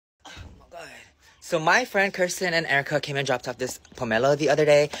So my friend Kirsten and Erica came and dropped off this pomelo the other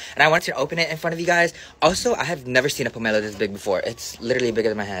day, and I wanted to open it in front of you guys. Also, I have never seen a pomelo this big before. It's literally bigger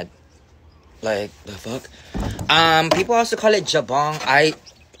than my head. Like, the fuck? People also call it jabong. I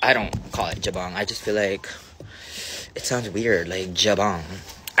don't call it jabong. I just feel like it sounds weird, like jabong.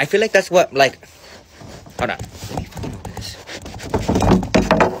 I feel like that's what, like, hold on. Let me fucking open this.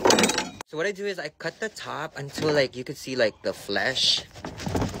 So what I do is I cut the top until, like, you could see, like, the flesh.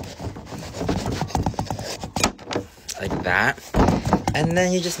 Like that. And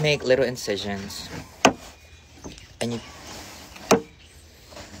then you just make little incisions. And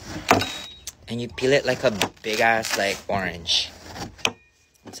you peel it like a big ass like orange.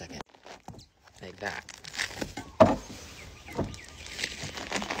 1 second. Like that.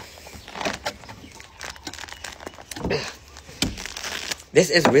 This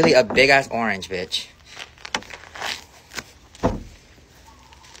is really a big ass orange, bitch.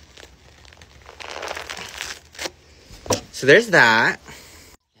 So there's that.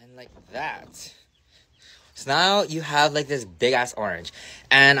 And like that. So now you have like this big ass orange.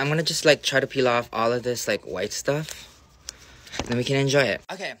 And I'm gonna just like try to peel off all of this like white stuff. And then we can enjoy it.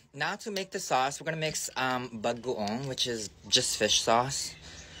 Okay, now to make the sauce, we're gonna mix bagoong, which is just fish sauce.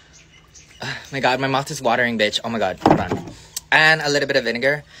 My god, my mouth is watering, bitch. Oh my god, hold on. And a little bit of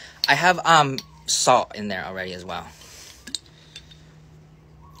vinegar. I have salt in there already as well.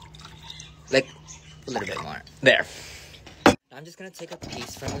 Like a little bit more. There. Now I'm just gonna take a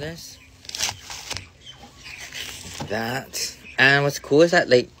piece from this. That. And what's cool is that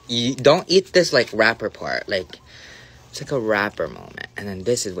like you don't eat this like wrapper part. Like it's like a wrapper moment. And then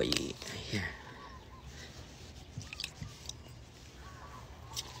this is what you eat. Here.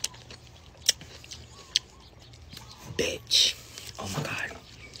 Bitch. Oh my god.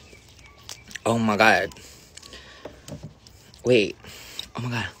 Oh my god. Wait. Oh my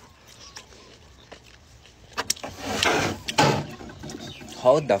god.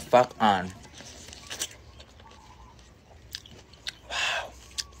 Hold the fuck on. Wow.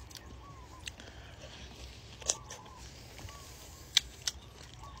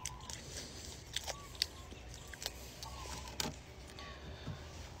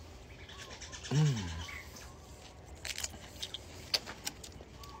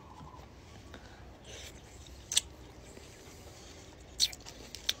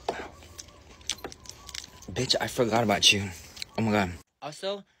 Bitch, I forgot about you. Oh my god.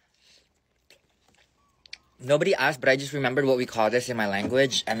 Also, nobody asked, but I just remembered what we call this in my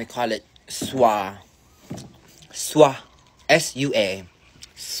language, and we call it swa. Swa. S-U-A.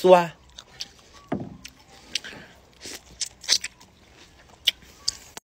 Swa.